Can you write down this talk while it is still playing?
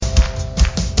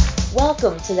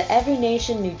Welcome to the Every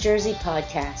Nation New Jersey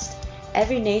podcast.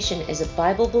 Every Nation is a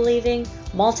Bible-believing,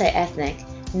 multi-ethnic,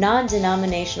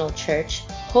 non-denominational church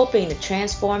hoping to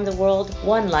transform the world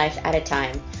one life at a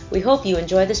time. We hope you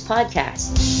enjoy this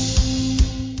podcast.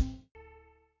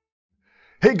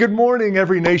 Hey, good morning,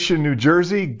 Every Nation New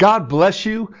Jersey. God bless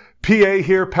you. PA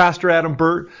here, Pastor Adam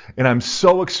Burt, and I'm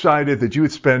so excited that you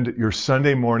would spend your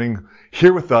Sunday morning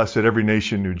here with us at Every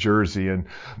Nation New Jersey. And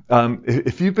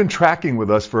if you've been tracking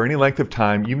with us for any length of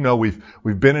time, you know we've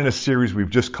been in a series we've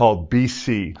just called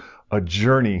BC, a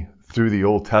journey through the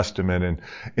Old Testament.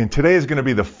 And today is going to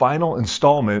be the final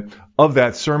installment of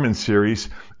that sermon series.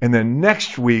 And then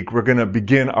next week, we're going to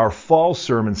begin our fall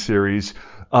sermon series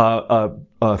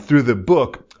through the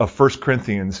book of 1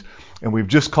 Corinthians. And we've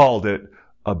just called it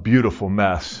A Beautiful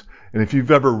Mess. And if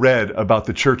you've ever read about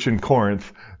the church in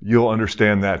Corinth, you'll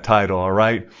understand that title, all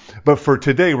right? But for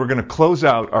today, we're going to close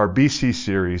out our BC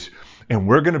series, and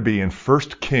we're going to be in 1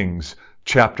 Kings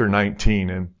chapter 19.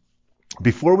 And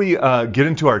before we get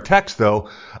into our text, though,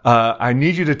 I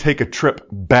need you to take a trip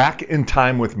back in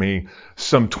time with me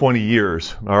some 20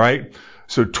 years, all right?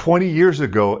 So 20 years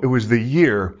ago, it was the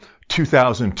year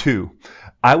 2002.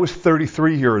 I was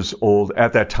 33 years old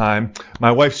at that time.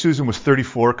 My wife Susan was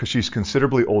 34 because she's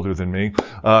considerably older than me.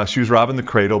 She was robbing the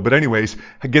cradle. But anyways,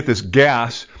 get this,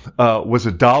 gas was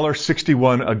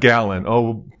 $1.61 a gallon.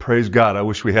 Oh, praise God. I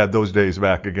wish we had those days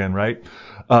back again, right?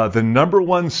 The number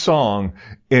one song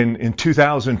in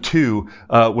 2002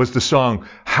 was the song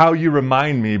How You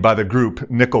Remind Me by the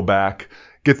group Nickelback.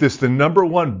 Get this, the number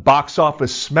one box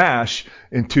office smash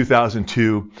in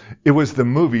 2002, it was the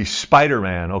movie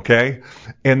Spider-Man, okay?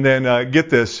 And then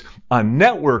get this, on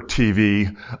network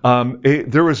TV,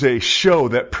 there was a show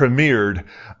that premiered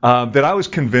that I was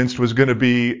convinced was going to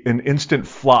be an instant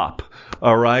flop,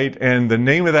 all right? And the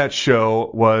name of that show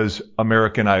was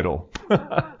American Idol.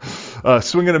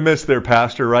 Swing and a miss there,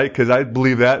 Pastor, right? Because I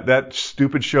believe that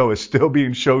stupid show is still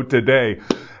being showed today.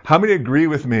 How many agree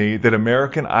with me that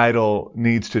American Idol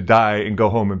needs to die and go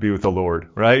home and be with the Lord,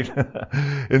 right?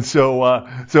 And so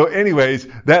anyways,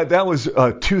 that was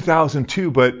 2002,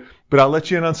 but I'll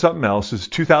let you in on something else.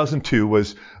 2002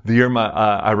 was the year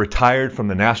I retired from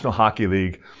the National Hockey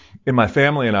League, and my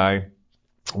family and I,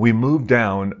 we moved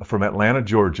down from Atlanta,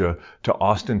 Georgia to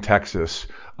Austin, Texas,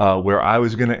 where I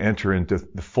was going to enter into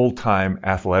the full-time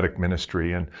athletic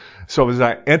ministry. And so as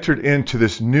I entered into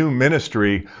this new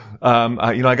ministry,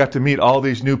 I got to meet all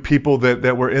these new people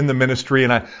that were in the ministry,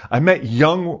 and I met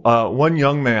one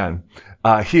young man.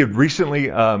 He had recently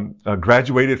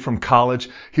graduated from college.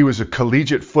 He was a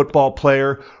collegiate football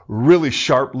player, really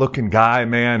sharp-looking guy,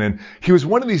 man. And he was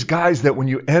one of these guys that when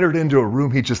you entered into a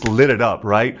room, he just lit it up,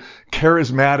 right?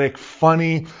 Charismatic,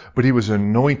 funny, but he was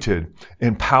anointed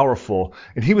and powerful.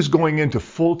 And he was going into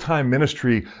full-time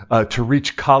ministry to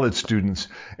reach college students.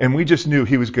 And we just knew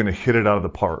he was going to hit it out of the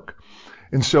park.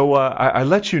 And so I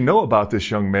let you know about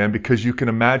this young man because you can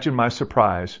imagine my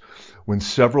surprise when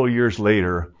several years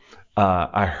later,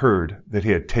 I heard that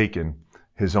he had taken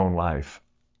his own life.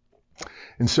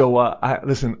 And so,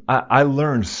 I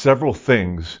learned several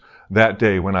things that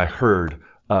day when I heard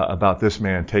about this young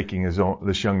man taking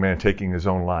his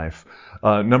own life.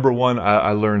 Number one,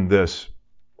 I learned this,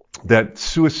 that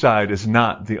suicide is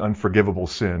not the unforgivable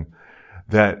sin,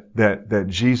 that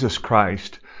Jesus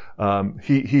Christ,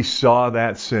 he saw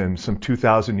that sin some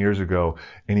 2,000 years ago,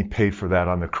 and he paid for that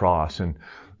on the cross. And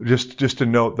just to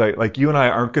note that, like, you and I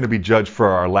aren't going to be judged for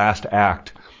our last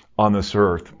act on this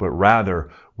earth, but rather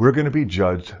we're going to be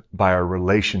judged by our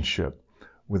relationship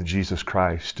with Jesus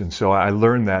Christ. And so I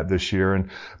learned that this year.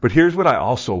 But here's what I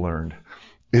also learned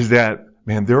is that,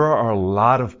 man, there are a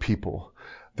lot of people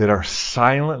that are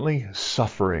silently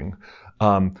suffering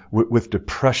with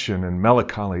depression and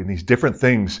melancholy and these different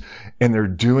things, and they're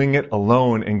doing it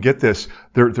alone. And get this,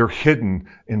 they're hidden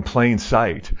in plain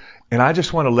sight. And I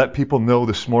just want to let people know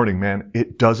this morning, man,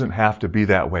 it doesn't have to be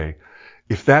that way.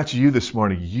 If that's you this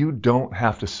morning, you don't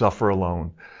have to suffer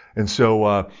alone. And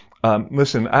so,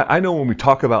 listen, I know when we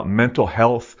talk about mental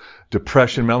health,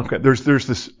 depression, melancholy, there's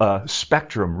this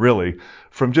spectrum, really,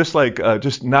 from just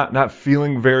not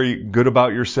feeling very good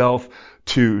about yourself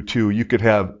to you could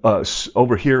have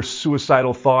over here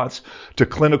suicidal thoughts, to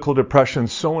clinical depression,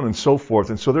 so on and so forth.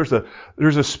 And so there's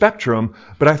a spectrum,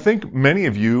 but I think many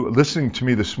of you listening to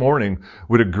me this morning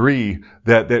would agree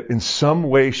that in some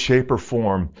way, shape, or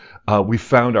form we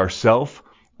found ourselves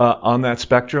on that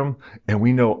spectrum, and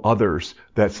we know others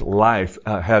that's life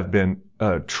have been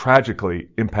tragically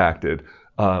impacted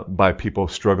by people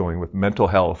struggling with mental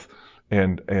health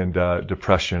and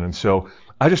depression. And so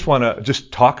I just want to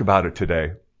talk about it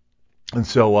today. And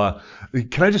so,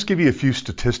 can I just give you a few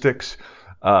statistics?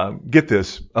 Get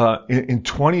this. In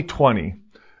 2020,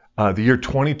 the year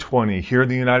 2020, here in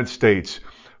the United States,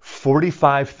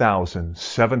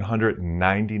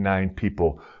 45,799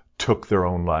 people took their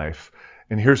own life.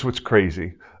 And here's what's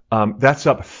crazy. That's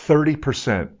up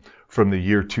 30% from the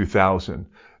year 2000.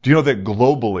 Do you know that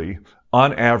globally,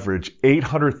 on average,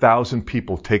 800,000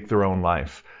 people take their own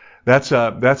life? That's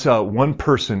one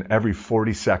person every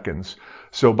 40 seconds.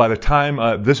 So by the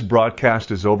time this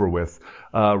broadcast is over with,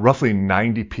 roughly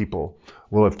 90 people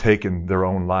will have taken their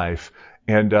own life.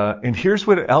 And here's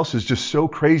what else is just so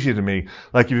crazy to me.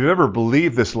 Like, if you've ever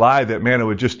believed this lie that, man, it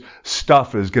would just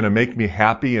stuff is going to make me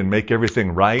happy and make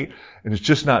everything right. And it's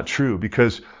just not true,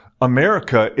 because we're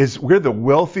the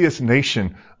wealthiest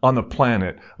nation on the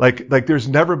planet. Like there's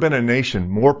never been a nation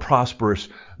more prosperous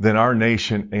than our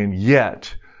nation. And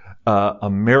yet,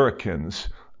 Americans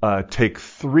take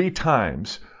 3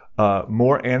 times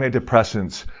more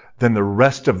antidepressants than the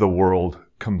rest of the world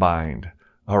combined.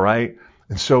 All right?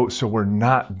 And so we're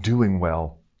not doing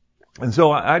well. And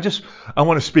so I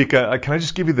want to speak. Can I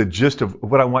just give you the gist of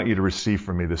what I want you to receive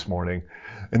from me this morning?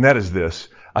 And that is this.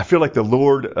 I feel like the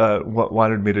Lord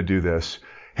wanted me to do this.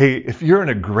 Hey, if you're in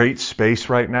a great space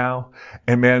right now,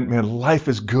 and man, life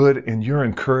is good and you're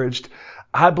encouraged,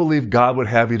 I believe God would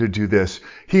have you to do this.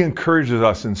 He encourages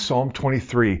us in Psalm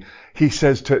 23. He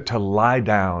says to lie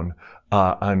down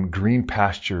on green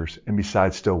pastures and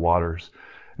beside still waters.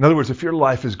 In other words, if your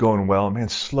life is going well, man,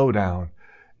 slow down,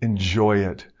 enjoy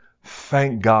it.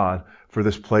 Thank God for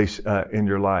this place in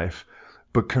your life.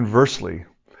 But conversely,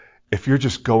 if you're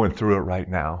just going through it right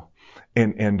now,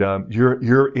 and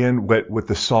you're in what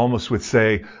the psalmist would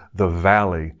say, the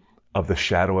valley of the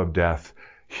shadow of death,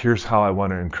 here's how I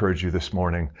want to encourage you this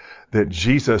morning, that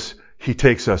Jesus, he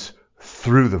takes us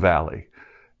through the valley.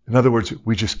 In other words,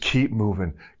 we just keep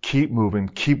moving, keep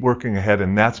working ahead.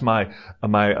 And that's my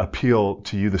appeal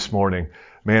to you this morning.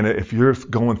 Man, if you're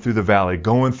going through the valley,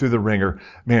 going through the ringer,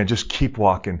 man, just keep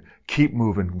walking, keep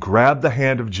moving. Grab the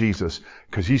hand of Jesus,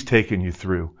 because he's taking you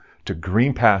through to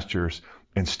green pastures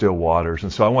and still waters.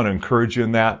 And so I want to encourage you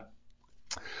in that.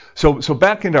 So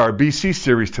back into our BC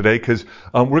series today, because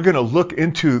we're going to look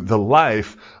into the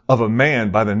life of a man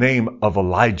by the name of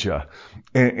Elijah.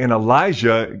 And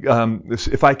Elijah,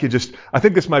 if I could I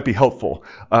think this might be helpful,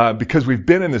 because we've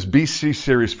been in this BC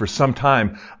series for some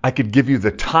time. I could give you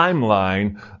the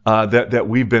timeline that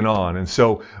we've been on. And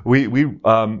so we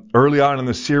early on in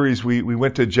the series, we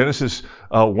went to Genesis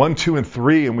 1, 2, and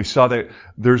 3, and we saw that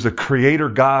there's a creator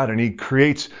God, and he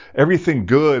creates everything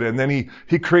good, and then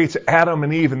he creates Adam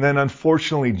and Eve, and then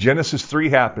unfortunately Genesis 3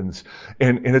 happens,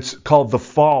 and it's called the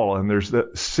fall, and there's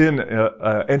the sin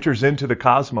enters into the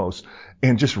cosmos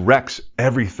and just wrecks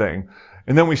everything.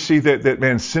 And then we see that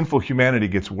man, sinful humanity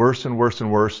gets worse and worse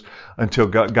and worse until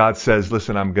God says,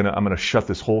 listen, I'm gonna shut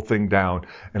this whole thing down,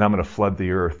 and I'm gonna flood the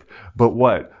earth. But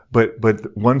what?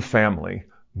 But one family,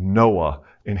 Noah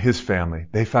and his family,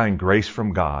 they find grace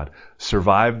from God,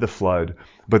 survive the flood,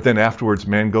 but then afterwards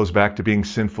man goes back to being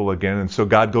sinful again. And so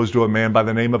God goes to a man by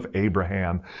the name of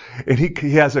Abraham, and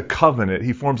he has a covenant.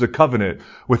 He forms a covenant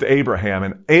with Abraham,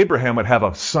 and Abraham would have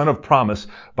a son of promise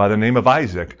by the name of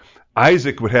Isaac.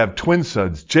 Isaac would have twin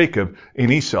sons, Jacob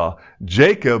and Esau.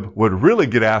 Jacob would really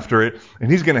get after it, and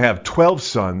he's going to have 12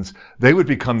 sons. They would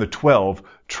become the 12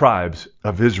 tribes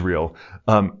of Israel.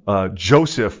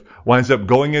 Joseph winds up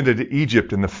going into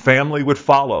Egypt, and the family would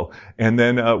follow. And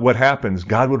then what happens?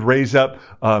 God would raise up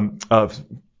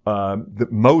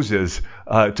Moses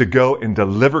to go and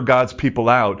deliver God's people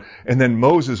out. And then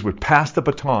Moses would pass the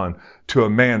baton to a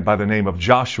man by the name of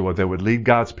Joshua that would lead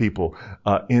God's people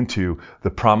into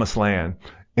the promised land.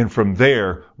 And from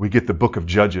there, we get the book of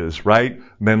Judges, right?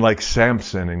 Men like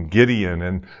Samson and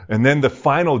Gideon. And then the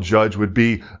final judge would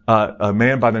be a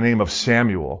man by the name of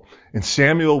Samuel. And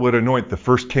Samuel would anoint the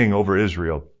first king over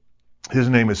Israel. His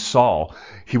name is Saul.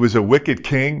 He was a wicked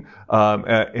king.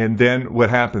 And then what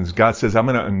happens? God says, I'm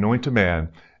going to anoint a man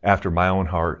after my own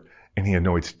heart. And he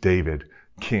anoints David,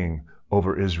 king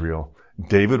over Israel.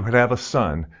 David would have a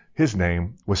son. His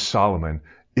name was Solomon.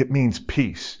 It means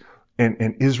peace.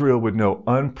 And Israel would know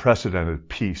unprecedented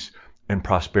peace and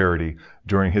prosperity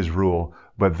during his rule.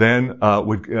 But then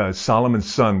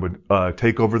Solomon's son would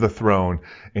take over the throne,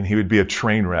 and he would be a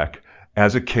train wreck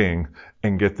as a king.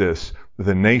 And get this,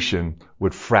 the nation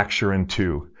would fracture in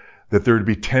two. That there would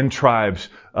be 10 tribes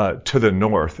to the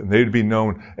north, and they would be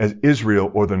known as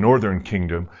Israel, or the northern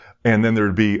kingdom. And then there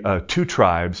would be 2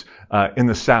 tribes in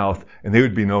the south, and they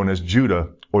would be known as Judah,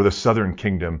 or the southern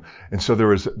kingdom. And so there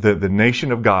was the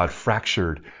nation of God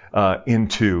fractured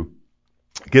into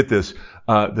get this,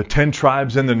 the 10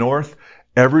 tribes in the north,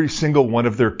 every single one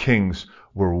of their kings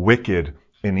were wicked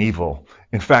and evil.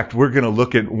 In fact, we're going to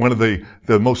look at one of the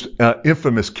most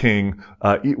infamous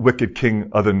wicked king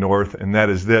of the north, and that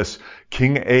is this,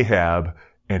 King Ahab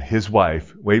and his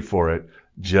wife, wait for it,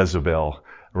 Jezebel,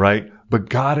 right? But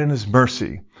God in his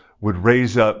mercy would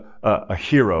raise up a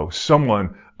hero,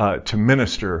 someone to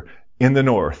minister in the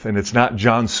north. And it's not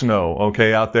Jon Snow,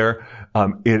 okay, out there.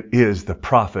 It is the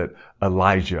prophet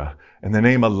Elijah. And the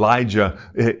name Elijah,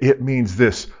 it means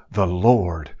this, the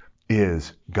Lord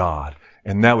is God.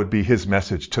 And that would be his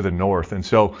message to the north. And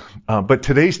so, but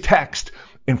today's text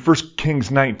in 1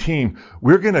 Kings 19,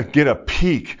 we're going to get a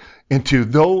peek into,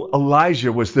 though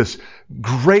Elijah was this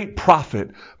great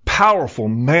prophet, powerful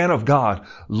man of God,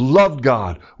 loved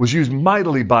God, was used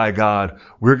mightily by God,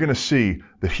 we're going to see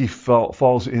that he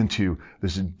falls into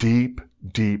this deep,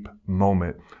 deep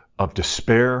moment of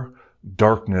despair,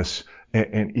 darkness,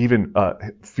 and even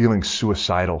feeling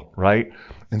suicidal, right?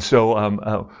 And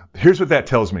so here's what that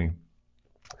tells me.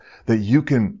 That you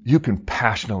can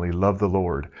passionately love the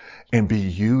Lord and be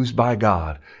used by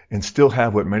God and still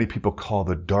have what many people call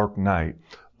the dark night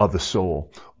of the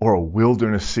soul or a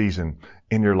wilderness season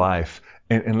in your life.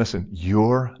 And listen,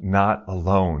 you're not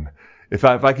alone. If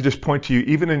I could just point to you,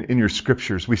 even in your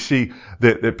scriptures, we see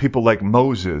that people like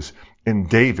Moses and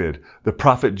David, the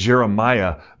prophet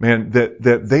Jeremiah, man, that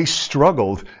they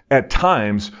struggled at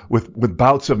times with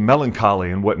bouts of melancholy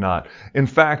and whatnot. In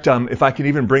fact, if I can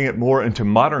even bring it more into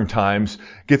modern times,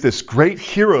 get this, great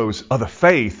heroes of the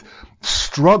faith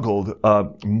struggled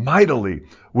mightily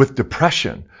with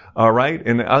depression. All right.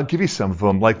 And I'll give you some of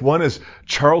them. Like one is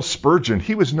Charles Spurgeon.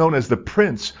 He was known as the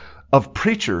Prince of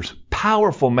Preachers,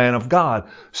 powerful man of God,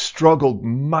 struggled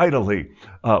mightily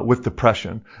with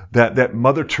depression. That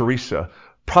Mother Teresa,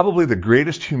 probably the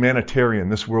greatest humanitarian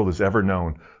this world has ever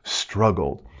known,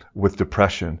 struggled with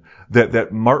depression.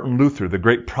 That Martin Luther, the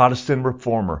great Protestant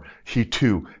reformer, he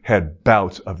too had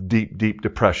bouts of deep, deep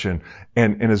depression.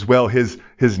 And as well, his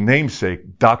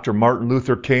namesake, Dr. Martin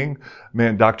Luther King,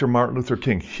 Dr. Martin Luther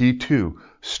King, he too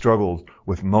struggled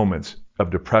with moments of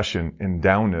depression and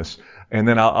downness. And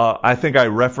then I think I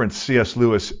reference C.S.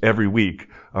 Lewis every week,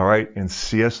 all right? And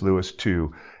C.S. Lewis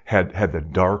too had the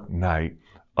dark night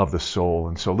of the soul.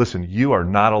 And so listen, you are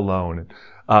not alone.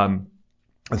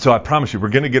 And so I promise you, we're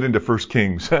going to get into 1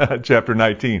 Kings chapter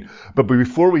 19. But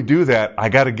before we do that, I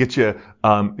got to get you,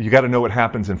 you got to know what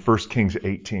happens in 1 Kings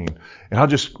 18. And I'll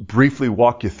just briefly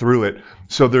walk you through it.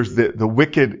 So there's the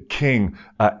wicked king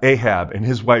Ahab and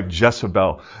his wife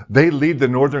Jezebel. They lead the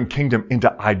northern kingdom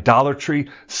into idolatry,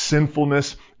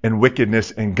 sinfulness, and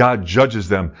wickedness, and God judges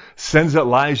them, sends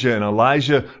Elijah, and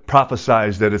Elijah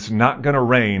prophesies that it's not going to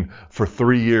rain for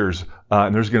 3 years.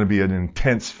 And there's going to be an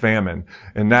intense famine.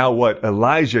 And now what?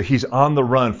 Elijah, he's on the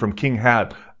run from King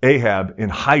Ahab in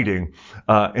hiding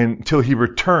until he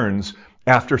returns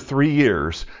after 3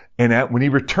 years. And when he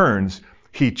returns,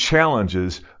 he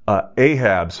challenges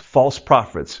Ahab's false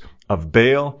prophets of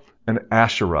Baal and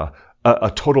Asherah,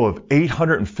 a total of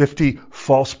 850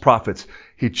 false prophets.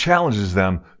 He challenges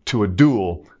them to a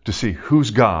duel to see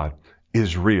whose God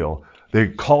is real. They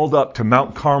called up to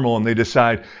Mount Carmel and they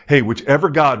decide, hey, whichever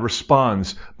God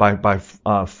responds by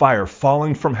fire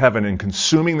falling from heaven and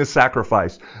consuming the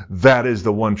sacrifice, that is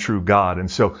the one true God. And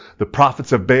so the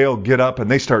prophets of Baal get up and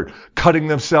they start cutting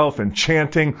themselves and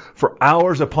chanting for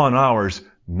hours upon hours,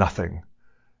 nothing.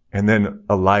 And then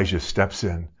Elijah steps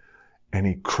in and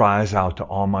he cries out to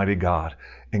Almighty God.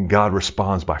 And God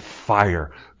responds by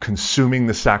fire, consuming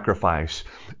the sacrifice.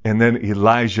 And then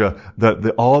Elijah,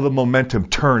 all the momentum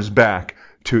turns back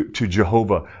to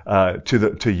Jehovah,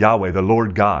 to Yahweh, the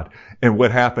Lord God. And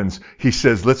what happens? He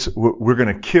says, we're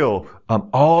going to kill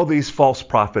all these false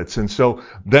prophets. And so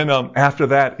then after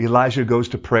that, Elijah goes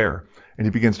to prayer and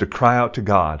he begins to cry out to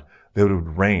God that it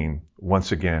would rain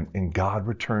once again. And God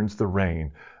returns the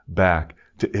rain back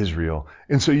to Israel.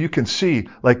 And so you can see,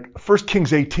 like 1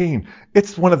 Kings 18,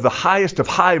 it's one of the highest of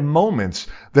high moments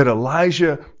that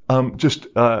Elijah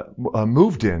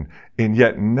moved in. And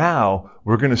yet now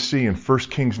we're going to see in 1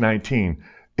 Kings 19,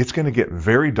 it's going to get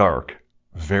very dark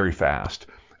very fast.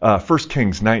 1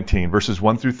 Kings 19, verses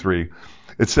 1 through 3,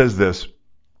 it says this,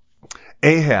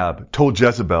 Ahab told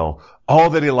Jezebel all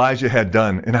that Elijah had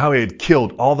done and how he had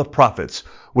killed all the prophets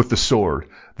with the sword.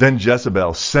 Then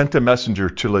Jezebel sent a messenger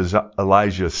to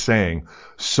Elijah saying,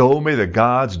 so may the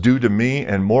gods do to me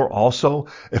and more also,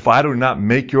 if I do not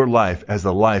make your life as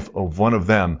the life of one of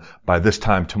them by this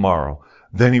time tomorrow.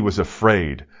 Then he was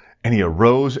afraid, and he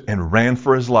arose and ran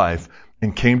for his life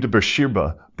and came to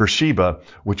Beersheba,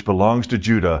 which belongs to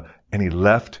Judah, and he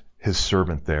left his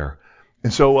servant there.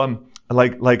 And so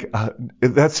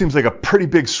that seems like a pretty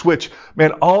big switch.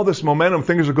 Man, all this momentum,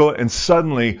 things are going, and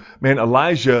suddenly, man,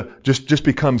 Elijah just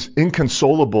becomes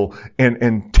inconsolable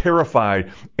and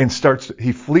terrified and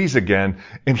he flees again.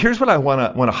 And here's what I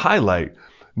want to highlight.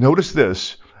 Notice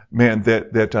this, man,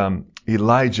 that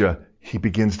Elijah, he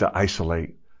begins to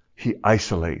isolate. He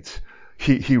isolates.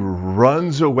 He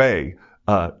runs away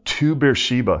to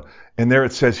Beersheba, and there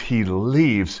it says he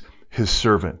leaves his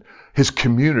servant, his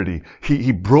community.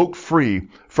 He broke free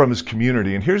from his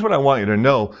community. And here's what I want you to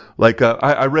know.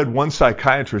 I read one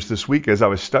psychiatrist this week as I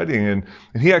was studying,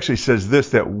 and he actually says this,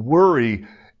 that worry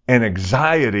and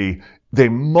anxiety, they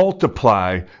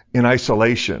multiply in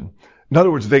isolation. In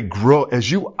other words, they grow. As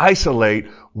you isolate,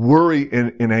 worry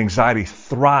and anxiety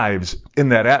thrives in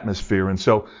that atmosphere. And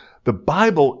so the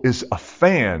Bible is a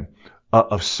fan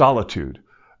of solitude.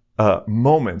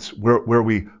 Moments where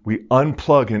we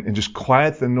unplug and just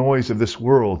quiet the noise of this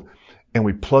world, and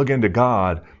we plug into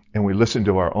God and we listen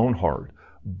to our own heart.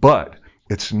 But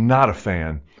it's not a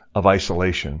fan of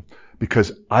isolation,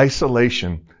 because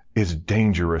isolation is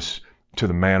dangerous to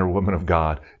the man or woman of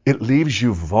God. It leaves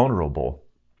you vulnerable.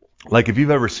 Like if you've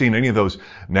ever seen any of those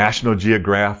National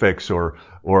Geographics or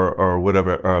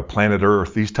whatever, Planet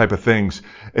Earth, these type of things,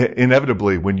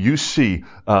 inevitably when you see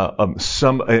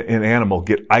an animal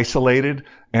get isolated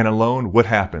and alone, what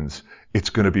happens?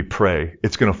 It's going to be prey.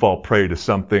 It's going to fall prey to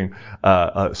something,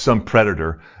 some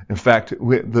predator. In fact,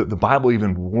 the Bible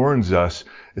even warns us.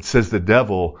 It says the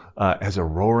devil, as a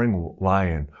roaring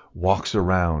lion, walks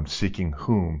around seeking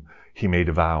whom he may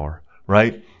devour.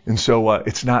 Right? And so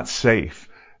it's not safe.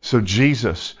 So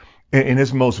Jesus, in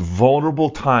his most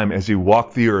vulnerable time as he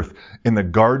walked the earth in the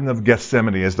Garden of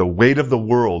Gethsemane, as the weight of the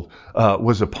world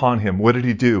was upon him, what did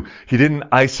he do? He didn't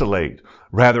isolate.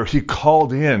 Rather, he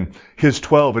called in his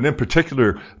 12, and in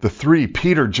particular, the three,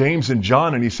 Peter, James, and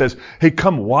John, and he says, hey,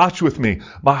 come watch with me.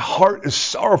 My heart is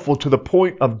sorrowful to the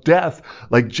point of death.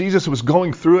 Like Jesus was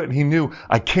going through it, and he knew,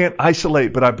 I can't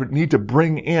isolate, but I need to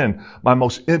bring in my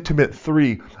most intimate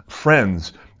three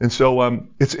friends. And so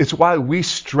it's why we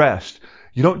stressed,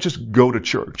 you don't just go to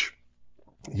church.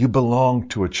 You belong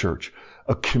to a church,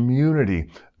 a community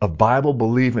of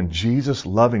Bible-believing,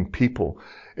 Jesus-loving people.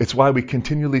 It's why we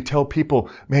continually tell people,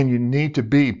 man, you need to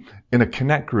be in a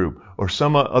connect group, or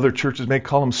some other churches may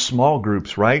call them small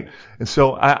groups, right? And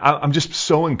so I'm just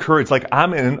so encouraged. Like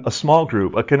I'm in a small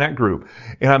group, a connect group,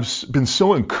 and I've been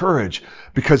so encouraged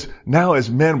because now as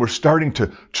men, we're starting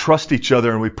to trust each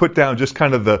other, and we put down just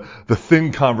kind of the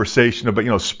thin conversation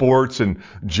about, sports and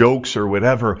jokes or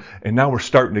whatever. And now we're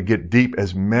starting to get deep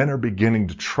as men are beginning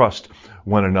to trust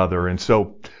one another. And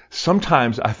so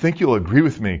sometimes I think you'll agree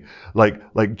with me, like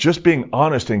just being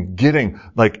honest and getting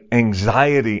like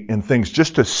anxiety and things,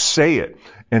 just to say it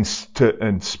and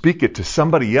speak it to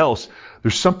somebody else.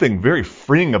 There's something very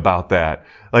freeing about that.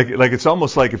 Like it's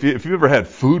almost like if you've ever had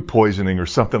food poisoning or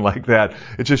something like that,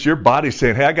 it's just your body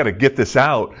saying, hey, I got to get this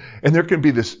out. And there can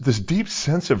be this deep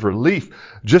sense of relief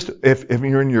just if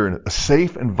you're in a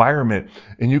safe environment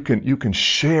and you can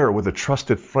share with a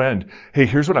trusted friend, hey,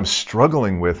 here's what I'm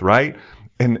struggling with, right?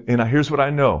 And here's what I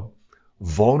know.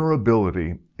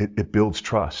 Vulnerability, it builds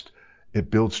trust. It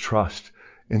builds trust.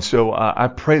 And so I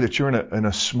pray that you're in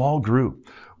a small group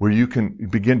where you can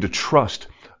begin to trust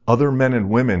other men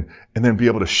and women and then be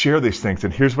able to share these things.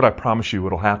 And here's what I promise you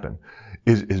what'll happen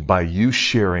is by you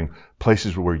sharing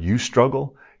places where you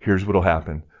struggle, here's what'll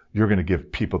happen. You're going to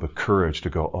give people the courage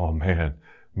to go, oh man,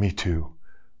 me too,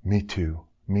 me too,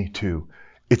 me too.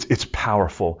 It's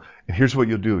powerful. And here's what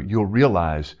you'll do. You'll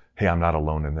realize, hey, I'm not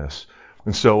alone in this.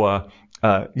 And so,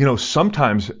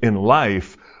 sometimes in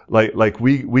life, like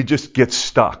we just get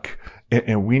stuck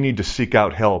and we need to seek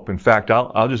out help. In fact,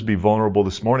 I'll just be vulnerable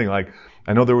this morning. Like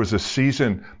I know there was a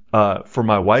season, for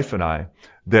my wife and I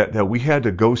that we had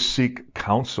to go seek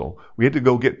counsel. We had to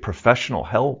go get professional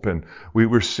help. And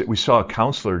we saw a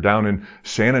counselor down in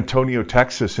San Antonio,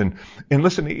 Texas. And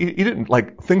listen, he didn't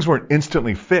things weren't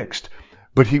instantly fixed,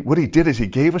 but what he did is he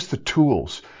gave us the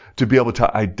tools to be able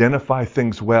to identify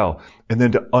things well, and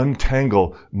then to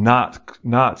untangle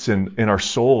knots in our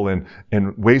soul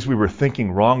and ways we were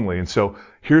thinking wrongly. And so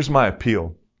here's my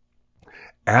appeal.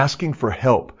 Asking for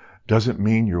help doesn't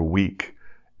mean you're weak.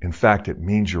 In fact, it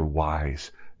means you're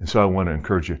wise. And so I want to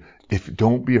encourage you,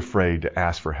 don't be afraid to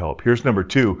ask for help. Here's number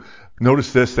 2.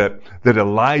 Notice this, that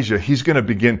Elijah, he's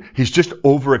just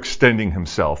overextending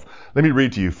himself. Let me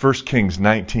read to you 1 Kings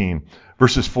 19,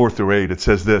 verses 4 through 8. It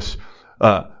says this,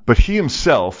 but he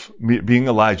himself, being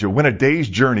Elijah, went a day's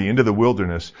journey into the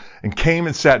wilderness and came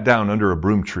and sat down under a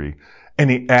broom tree. and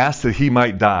he asked that he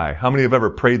might die. How many have ever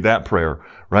prayed that prayer,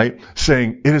 right?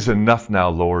 Saying, "It is enough now,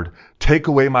 Lord. Take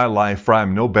away my life, for I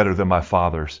am no better than my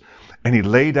father's." And he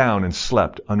lay down and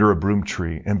slept under a broom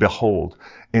tree. And behold,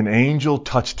 an angel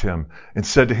touched him and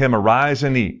said to him, "Arise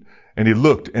and eat." And he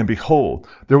looked, and behold,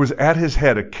 there was at his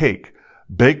head a cake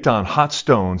baked on hot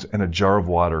stones and a jar of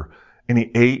water. And he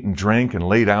ate and drank and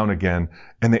lay down again.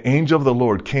 And the angel of the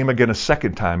Lord came again a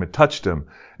second time and touched him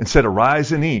and said,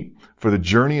 "Arise and eat, for the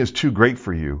journey is too great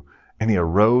for you." And he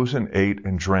arose and ate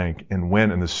and drank and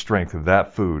went in the strength of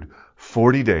that food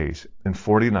 40 days and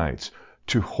 40 nights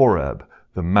to Horeb,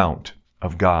 the mount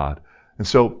of God. And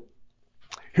so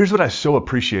here's what I so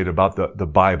appreciate about the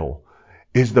Bible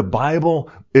is the Bible,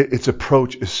 its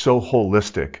approach is so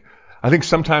holistic. I think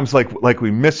sometimes like we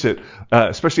miss it,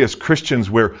 especially as Christians,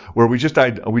 where we just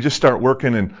start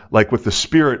working and like with the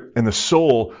spirit and the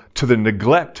soul to the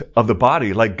neglect of the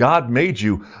body. Like God made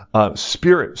you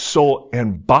spirit, soul,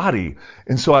 and body,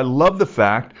 and so I love the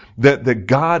fact that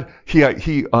God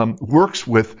he works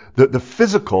with the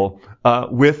physical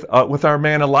with our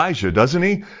man Elijah, doesn't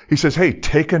he? He says, "Hey,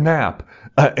 take a nap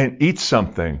and eat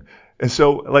something." And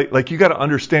so, like you got to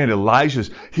understand,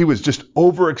 he was just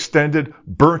overextended,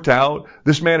 burnt out.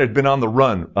 This man had been on the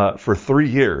run for 3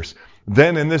 years.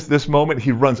 Then in this moment,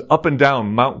 he runs up and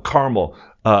down Mount Carmel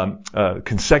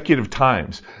consecutive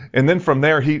times. And then from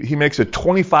there, he makes a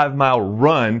 25-mile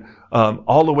run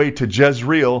all the way to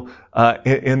Jezreel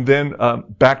and then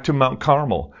back to Mount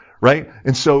Carmel, right?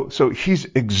 And so he's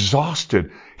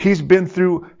exhausted. He's been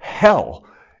through hell.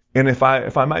 And if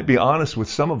I might be honest with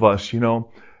some of us,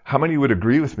 how many would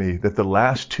agree with me that the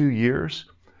last 2 years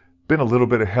been a little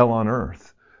bit of hell on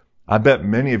earth? I bet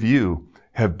many of you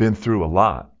have been through a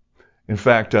lot. In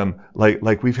fact,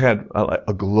 like we've had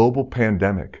a global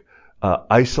pandemic,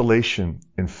 isolation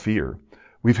and fear.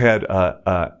 We've had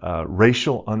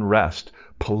racial unrest,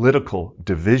 political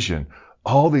division,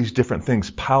 all these different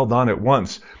things piled on at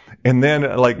once. And then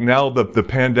like now the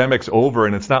pandemic's over,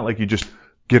 and it's not like you just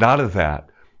get out of that.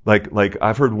 Like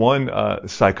I've heard one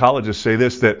psychologist say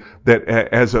this, that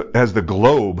as the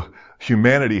globe,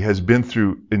 humanity has been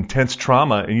through intense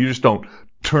trauma, and you just don't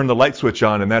turn the light switch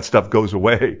on and that stuff goes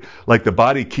away. Like the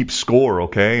body keeps score,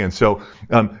 okay? And so,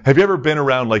 have you ever been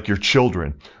around like your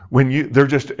children when they're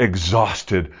just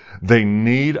exhausted? They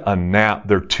need a nap.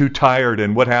 They're too tired,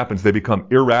 and what happens? They become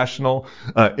irrational,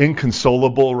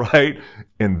 inconsolable, right?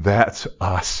 And that's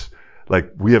us.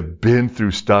 Like we have been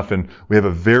through stuff, and we have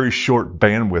a very short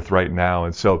bandwidth right now.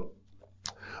 And so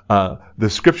the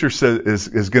scripture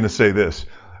is going to say this,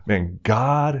 man,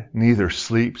 God neither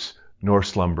sleeps nor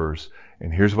slumbers.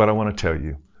 And here's what I want to tell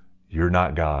you. You're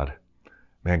not God.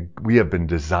 Man, we have been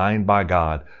designed by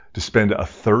God to spend a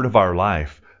third of our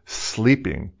life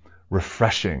sleeping,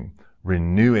 refreshing,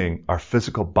 renewing our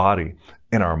physical body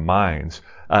and our minds.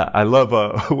 I love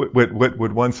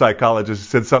what one psychologist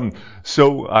said, something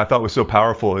so I thought was so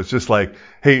powerful. It's just like,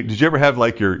 hey, did you ever have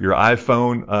like your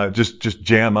iPhone just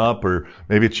jam up, or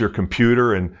maybe it's your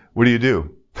computer, and what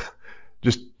do?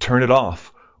 Just turn it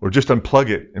off, or just unplug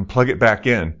it and plug it back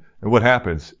in. And what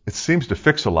happens? It seems to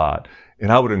fix a lot.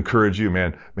 And I would encourage you,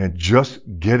 man, just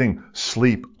getting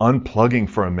sleep, unplugging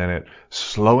for a minute,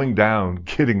 slowing down,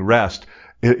 getting rest,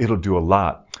 it'll do a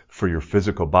lot for your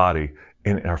physical body.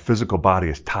 And our physical body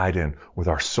is tied in with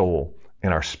our soul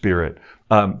and our spirit.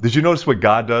 Did you notice what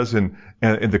God does in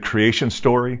the creation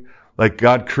story? Like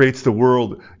God creates the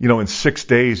world, in 6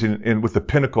 days, and with the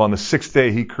pinnacle on the 6th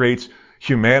day, he creates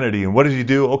humanity. And what does he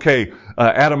do? Okay,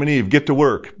 Adam and Eve, get to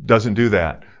work. Doesn't do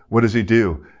that. What does he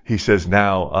do? He says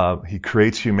now he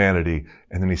creates humanity,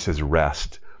 and then he says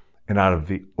rest. And out of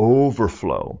the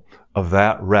overflow of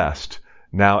that rest,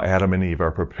 now Adam and Eve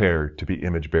are prepared to be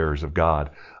image bearers of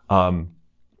God.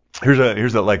 Here's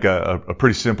a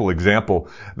pretty simple example.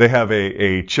 They have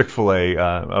a Chick-fil-A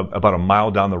about a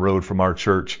mile down the road from our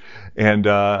church. And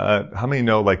how many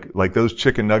know like those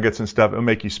chicken nuggets and stuff, it'll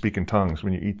make you speak in tongues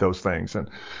when you eat those things.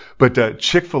 But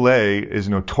Chick-fil-A is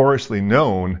notoriously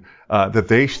known that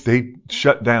they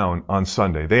shut down on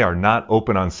Sunday. They are not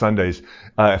open on Sundays.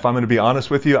 If I'm going to be honest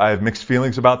with you, I have mixed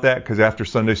feelings about that, because after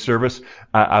Sunday service,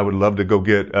 I would love to go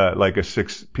get like a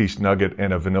 6-piece nugget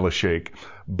and a vanilla shake.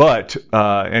 But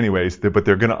anyways, but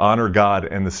they're going to honor God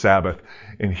and the Sabbath.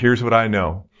 And here's what I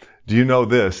know. Do you know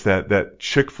this, that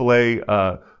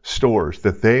Chick-fil-A stores,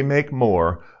 that they make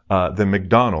more than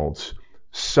McDonald's,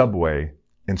 Subway,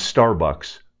 and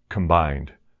Starbucks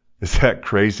combined? Is that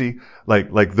crazy?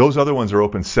 Like those other ones are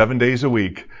open 7 days a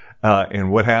week.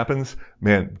 And what happens?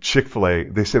 Man, Chick-fil-A,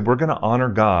 they said, we're going to honor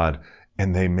God,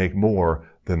 and they make more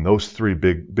than those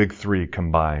big three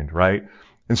combined, right?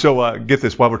 And so get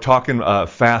this, while we're talking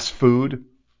fast food,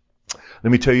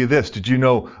 let me tell you this. Did you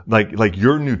know like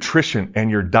your nutrition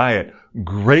and your diet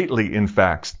greatly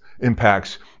impacts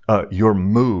your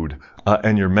mood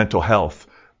and your mental health?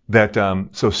 That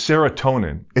so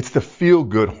serotonin, it's the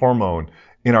feel-good hormone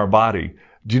in our body.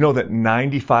 Do you know that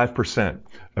 95%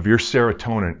 of your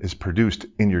serotonin is produced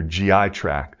in your GI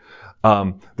tract?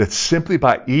 That simply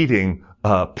by eating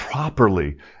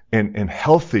properly and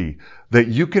healthy, that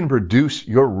you can reduce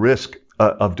your risk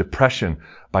of depression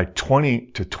by 20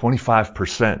 to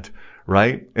 25%,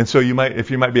 right? And so you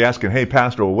might be asking, hey,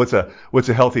 Pastor, well, what's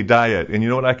a healthy diet? And you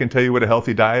know what I can tell you what a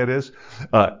healthy diet is?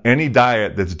 Any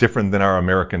diet that's different than our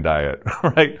American diet,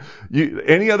 right?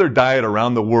 Any other diet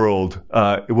around the world,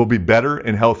 it will be better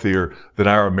and healthier than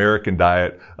our American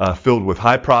diet, filled with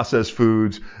high processed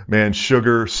foods,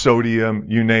 sugar, sodium,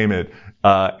 you name it.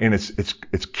 And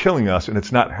it's killing us, and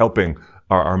it's not helping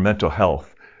our mental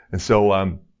health. And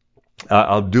so,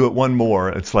 I'll do it one more.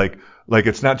 It's like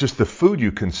it's not just the food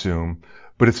you consume,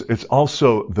 but it's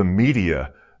also the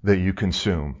media that you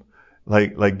consume.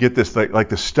 Like get this, like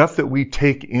the stuff that we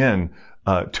take in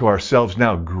to ourselves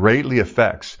now greatly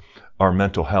affects our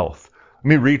mental health. Let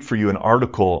me read for you an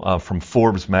article from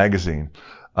Forbes magazine.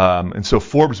 And so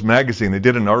Forbes magazine, they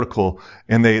did an article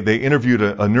and they interviewed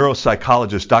a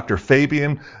neuropsychologist, Dr.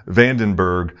 Fabian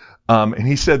Vandenberg, and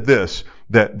he said this,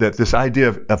 that this idea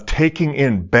of taking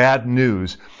in bad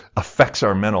news affects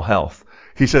our mental health.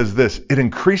 He says this, it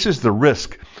increases the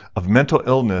risk of mental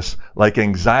illness like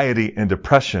anxiety and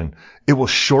depression. It will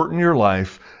shorten your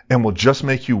life and will just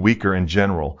make you weaker in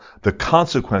general. The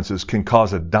consequences can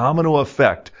cause a domino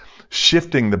effect,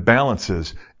 shifting the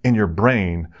balances in your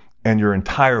brain and your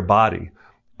entire body.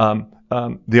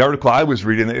 The article I was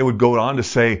reading, it would go on to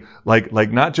say, like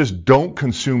not just don't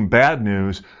consume bad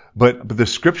news, but the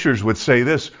scriptures would say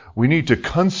this, we need to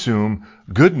consume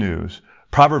good news.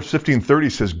 Proverbs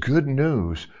 15:30 says, good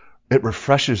news, it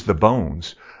refreshes the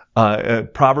bones.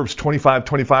 Proverbs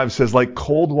 25:25 says, like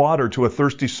cold water to a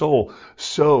thirsty soul,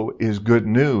 so is good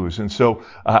news. And so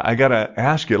I got to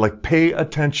ask you, pay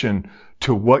attention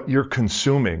to what you're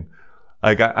consuming.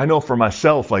 I know for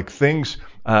myself, things,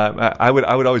 I would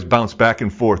always bounce back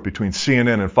and forth between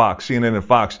CNN and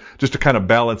Fox, just to kind of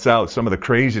balance out some of the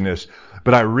craziness.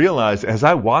 But I realized as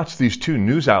I watched these two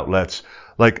news outlets,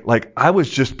 I was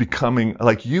just becoming,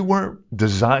 you weren't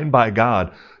designed by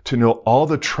God to know all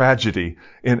the tragedy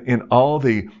and all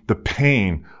the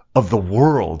pain of the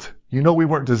world. You know, we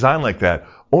weren't designed like that.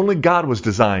 Only God was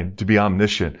designed to be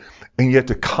omniscient. And yet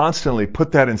to constantly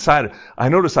put that inside, I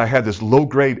noticed I had this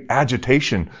low-grade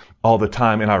agitation all the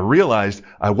time. And I realized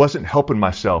I wasn't helping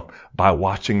myself by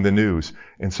watching the news.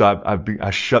 And so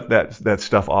I shut that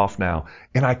stuff off now.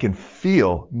 And I can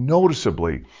feel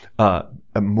noticeably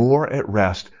more at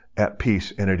rest, at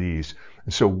peace, and at ease.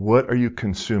 And so what are you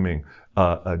consuming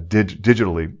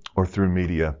digitally or through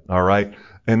media? All right.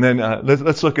 And then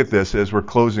let's look at this as we're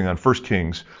closing on 1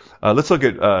 Kings. Let's look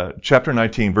at chapter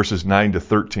 19, verses 9 to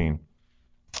 13.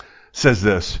 It says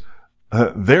this,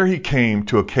 there he came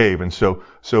to a cave. And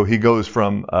so he goes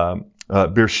from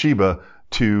Beersheba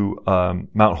to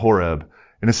Mount Horeb.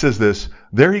 And it says this,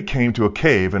 there he came to a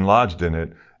cave and lodged in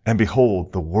it. And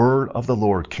behold, the word of the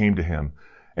Lord came to him.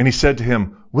 And he said to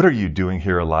him, what are you doing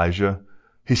here, Elijah?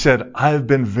 He said, I have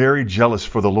been very jealous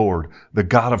for the Lord, the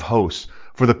God of hosts.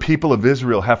 For the people of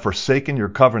Israel have forsaken your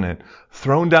covenant,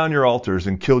 thrown down your altars,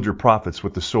 and killed your prophets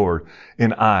with the sword.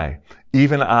 And I,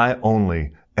 even I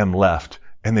only, am left,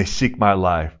 and they seek my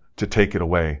life to take it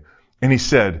away. And he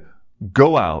said,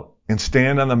 go out and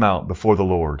stand on the mount before the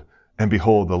Lord. And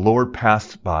behold, the Lord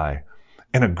passed by,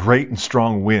 and a great and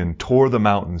strong wind tore the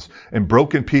mountains and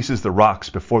broke in pieces the rocks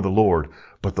before the Lord.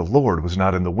 But the Lord was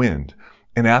not in the wind.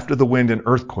 And after the wind, an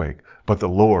earthquake. But the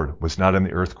Lord was not in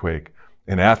the earthquake.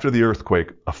 And after the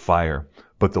earthquake, a fire.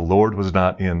 But the Lord was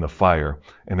not in the fire.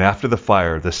 And after the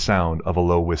fire, the sound of a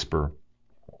low whisper.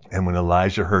 And when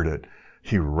Elijah heard it,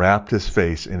 he wrapped his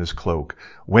face in his cloak,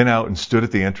 went out and stood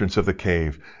at the entrance of the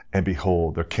cave. And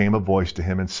behold, there came a voice to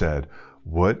him and said,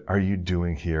 what are you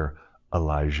doing here,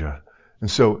 Elijah? And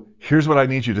so here's what I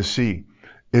need you to see,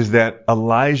 is that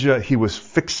Elijah, he was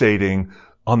fixating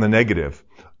on the negative.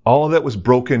 All of that was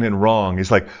broken and wrong.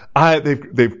 He's like,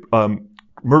 they've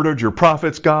murdered your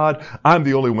prophets, God. I'm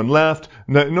the only one left.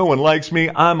 No one likes me.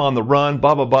 I'm on the run,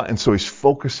 blah, blah, blah. And so he's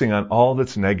focusing on all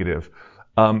that's negative.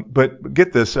 But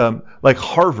get this, like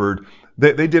Harvard,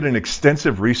 they did an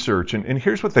extensive research. And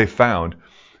here's what they found.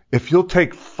 If you'll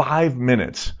take 5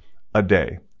 minutes a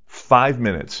day, 5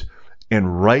 minutes,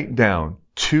 and write down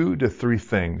 2 to 3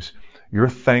 things you're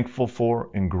thankful for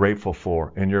and grateful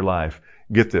for in your life,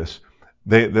 get this,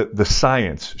 The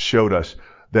science showed us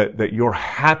that your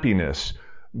happiness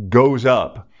goes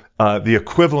up the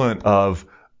equivalent of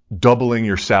doubling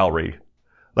your salary.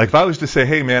 Like if I was to say,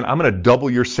 hey man, I'm going to double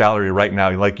your salary right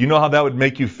now. Like, you know how that would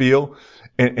make you feel?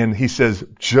 And he says,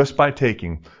 just by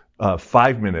taking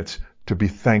 5 minutes to be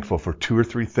thankful for 2 or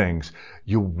 3 things,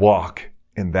 you walk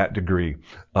in that degree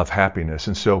of happiness.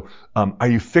 And so, are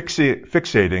you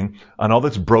fixating on all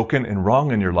that's broken and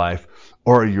wrong in your life,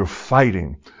 or are you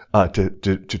fighting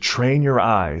to train your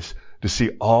eyes to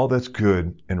see all that's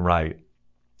good and right?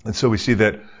 And so we see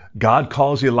that God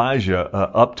calls Elijah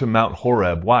up to Mount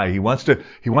Horeb. Why? He wants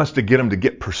to get him to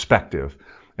get perspective.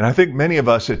 And I think many of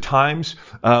us at times,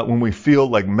 when we feel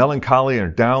like melancholy or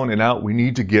down and out, we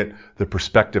need to get the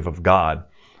perspective of God.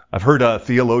 I've heard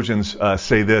theologians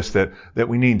say this, that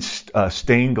we need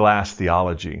stained glass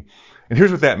theology. And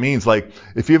here's what that means. Like,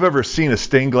 if you've ever seen a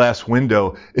stained glass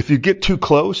window, if you get too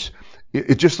close,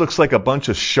 it just looks like a bunch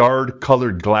of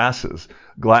shard-colored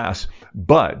glass.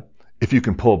 But if you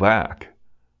can pull back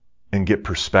and get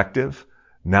perspective,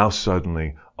 now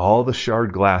suddenly all the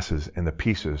shard glasses and the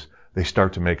pieces, they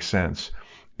start to make sense.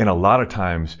 And a lot of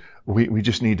times we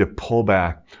just need to pull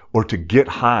back or to get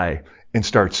high and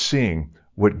start seeing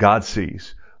what God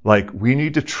sees. Like, we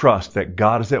need to trust that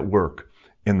God is at work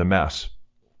in the mess.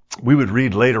 We would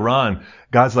read later on,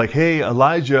 God's like, hey,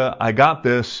 Elijah, I got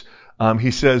this.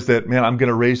 He says that, man, I'm going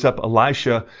to raise up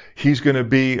Elisha. He's going to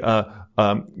be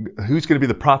who's going to be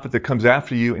the prophet that comes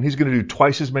after you, and he's going to do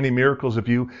twice as many miracles of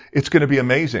you. It's going to be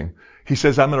amazing. He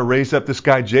says, I'm going to raise up this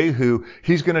guy Jehu.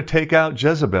 He's going to take out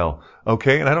Jezebel.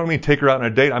 Okay. And I don't mean take her out on a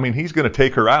date. I mean, he's going to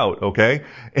take her out. Okay.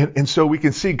 And so we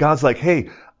can see God's like, hey,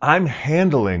 I'm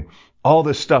handling all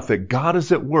this stuff, that God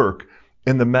is at work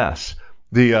in the mess.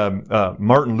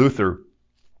 Martin Luther,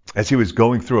 as he was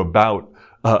going through a bout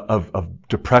of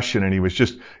depression, and he was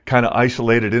just kind of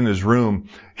isolated in his room,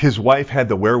 his wife had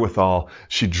the wherewithal.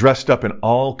 She dressed up in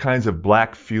all kinds of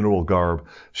black funeral garb.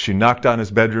 She knocked on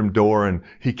his bedroom door, and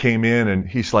he came in, and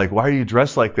he's like, why are you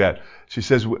dressed like that? She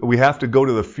says, we have to go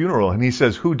to the funeral. And he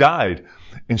says, who died?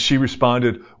 And she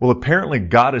responded, well, apparently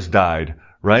God has died,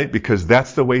 right? Because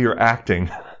that's the way you're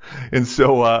acting. And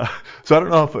so I don't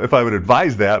know if I would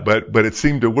advise that, but it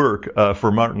seemed to work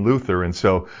for Martin Luther. And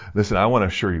so, listen, I want to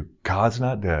assure you, God's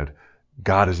not dead.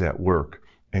 God is at work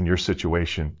in your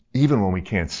situation, even when we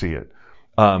can't see it.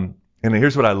 And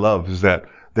here's what I love is that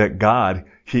God,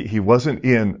 he wasn't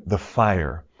in the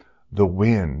fire, the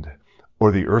wind,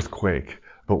 or the earthquake,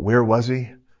 but where was he?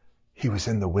 He was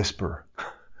in the whisper.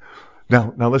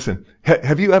 Now listen,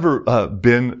 have you ever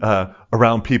been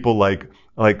around people like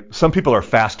some people are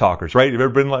fast talkers, right? You've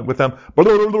ever been with them?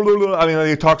 I mean,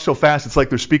 they talk so fast, it's like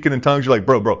they're speaking in tongues. You're like,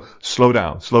 bro, slow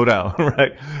down,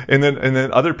 right? And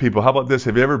then other people, how about this?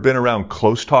 Have you ever been around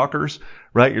close talkers,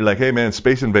 right? You're like, hey man,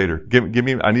 space invader, give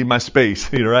me, I need my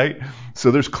space, right?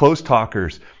 So there's close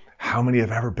talkers. How many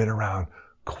have ever been around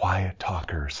quiet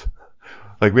talkers?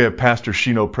 Like, we have Pastor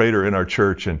Shino Prater in our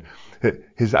church, and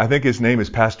I think his name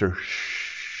is Pastor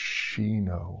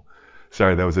Shino.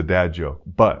 Sorry, that was a dad joke.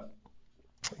 But,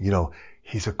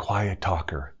 he's a quiet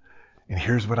talker. And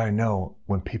here's what I know.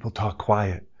 When people talk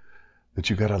quiet, that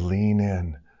you got to lean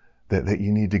in, that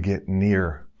you need to get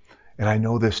near. And I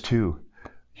know this too.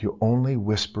 You only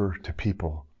whisper to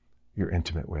people you're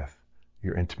intimate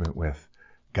with.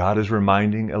 God is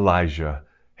reminding Elijah,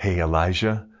 hey,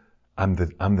 Elijah, I'm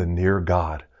the near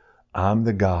God. I'm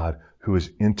the God who is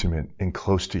intimate and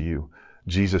close to you.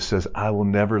 Jesus says, I will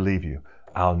never leave you.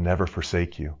 I'll never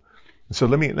forsake you. So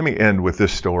let me end with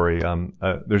this story.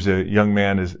 There's a young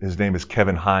man, his name is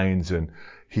Kevin Hines, and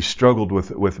he struggled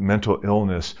with mental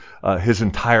illness his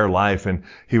entire life, and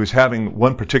he was having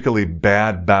one particularly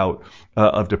bad bout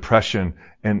of depression,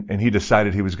 and he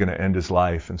decided he was going to end his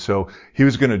life. And so he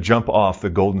was going to jump off the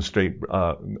Golden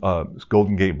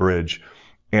Gate Bridge.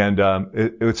 And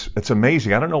it's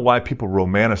amazing. I don't know why people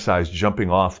romanticize jumping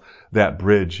off that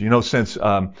bridge. Since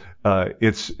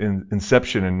its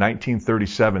inception in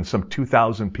 1937, some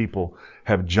 2,000 people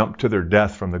have jumped to their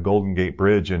death from the Golden Gate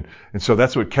Bridge, and so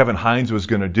that's what Kevin Hines was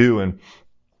going to do. And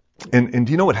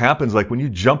do you know what happens? Like, when you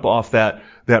jump off that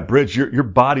bridge, your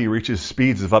body reaches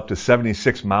speeds of up to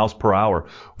 76 miles per hour.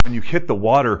 When you hit the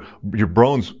water, your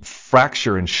bones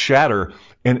fracture and shatter,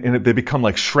 and they become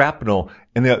like shrapnel,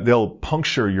 and they'll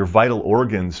puncture your vital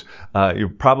organs. You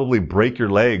probably break your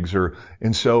legs, and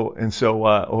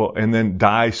then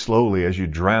die slowly as you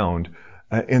drowned.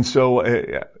 And so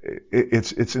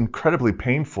it's incredibly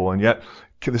painful, and yet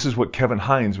this is what Kevin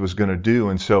Hines was going to do.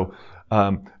 And so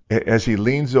as he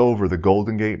leans over the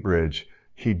Golden Gate Bridge,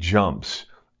 he jumps,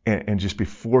 and just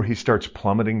before he starts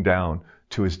plummeting down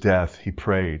to his death, he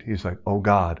prayed. He's like, oh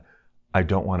God, I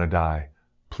don't want to die.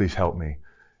 Please help me.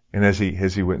 And as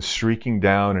he went streaking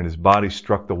down and his body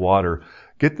struck the water,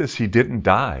 get this, he didn't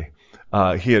die.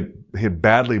 He had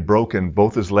badly broken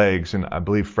both his legs and I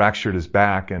believe fractured his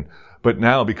back. But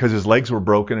now because his legs were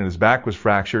broken and his back was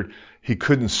fractured, he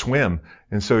couldn't swim.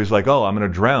 And so he's like, oh, I'm going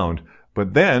to drown.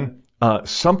 But then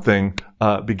something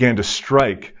began to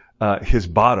strike his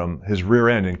bottom, his rear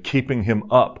end, and keeping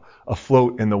him up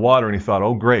afloat in the water. And he thought,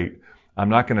 oh, great, I'm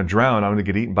not going to drown. I'm going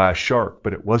to get eaten by a shark.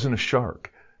 But it wasn't a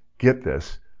shark. Get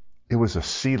this. It was a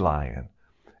sea lion.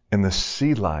 And the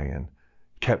sea lion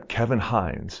kept Kevin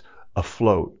Hines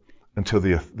afloat until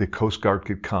the Coast Guard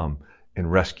could come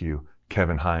and rescue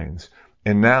Kevin Hines.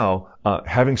 And now,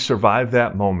 having survived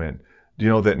that moment, do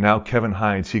you know that now Kevin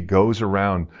Hines, he goes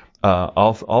around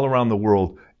all around the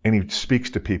world and he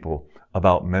speaks to people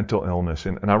about mental illness.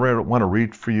 And I want to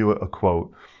read for you a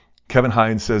quote. Kevin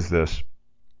Hines says this.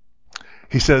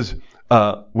 He says,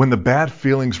 when the bad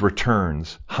feelings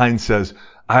returns, Hines says,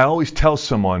 I always tell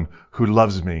someone who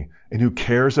loves me and who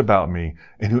cares about me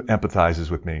and who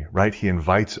empathizes with me, right? He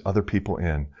invites other people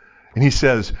in. And he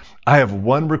says, I have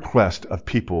one request of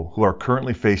people who are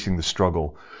currently facing the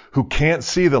struggle, who can't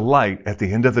see the light at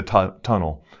the end of the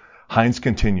tunnel. Hines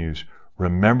continues,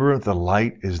 remember the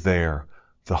light is there.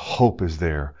 The hope is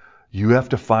there. You have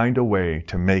to find a way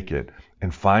to make it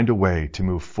and find a way to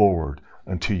move forward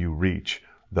until you reach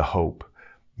the hope.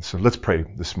 So let's pray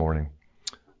this morning.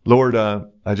 Lord, I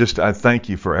thank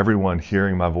you for everyone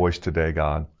hearing my voice today,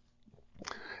 God.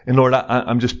 And Lord,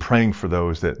 I'm just praying for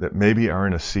those that maybe are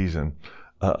in a season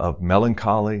of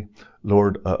melancholy,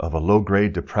 Lord, of a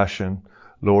low-grade depression,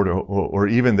 Lord, or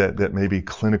even that may be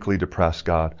clinically depressed,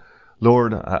 God.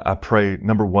 Lord, I pray,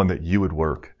 number one, that you would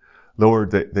work. Lord,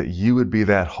 that you would be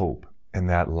that hope and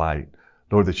that light.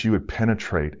 Lord, that you would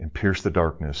penetrate and pierce the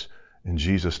darkness in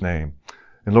Jesus' name.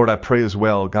 And Lord, I pray as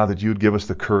well, God, that you would give us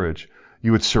the courage.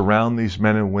 You would surround these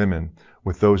men and women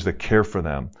with those that care for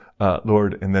them,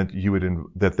 Lord, and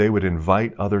that they would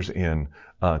invite others in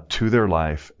to their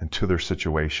life and to their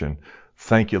situation.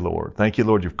 Thank you, Lord. Thank you,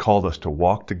 Lord. You've called us to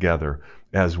walk together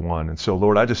as one. And so,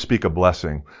 Lord, I just speak a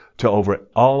blessing to over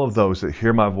all of those that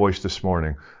hear my voice this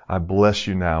morning. I bless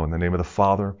you now in the name of the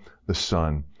Father, the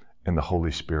Son, and the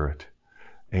Holy Spirit.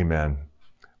 Amen.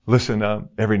 Listen,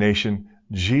 every nation,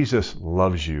 Jesus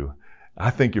loves you. I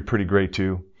think you're pretty great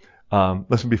too.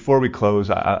 Listen, before we close,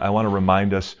 I want to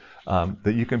remind us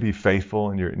that you can be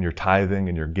faithful in your tithing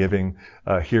and your giving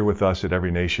here with us at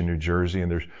Every Nation New Jersey.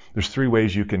 And there's three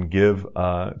ways you can give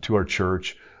to our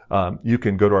church. You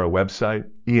can go to our website,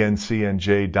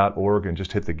 encnj.org, and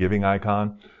just hit the giving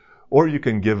icon. Or you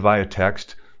can give via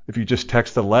text. If you just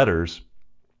text the letters,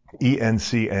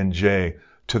 ENCNJ,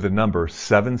 to the number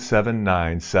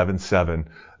 77977.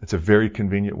 It's a very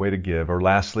convenient way to give. Or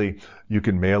lastly, you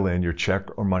can mail in your check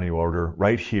or money order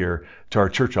right here to our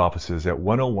church offices at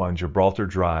 101 Gibraltar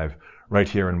Drive, right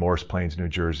here in Morris Plains, New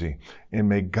Jersey. And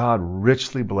may God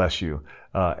richly bless you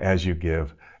as you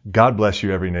give. God bless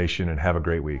you, Every Nation, and have a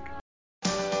great week.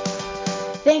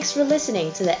 Thanks for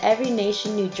listening to the Every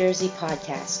Nation New Jersey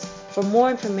podcast. For more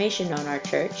information on our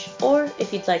church, or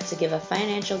if you'd like to give a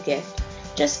financial gift,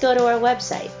 just go to our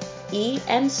website,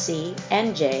 emcnj.org.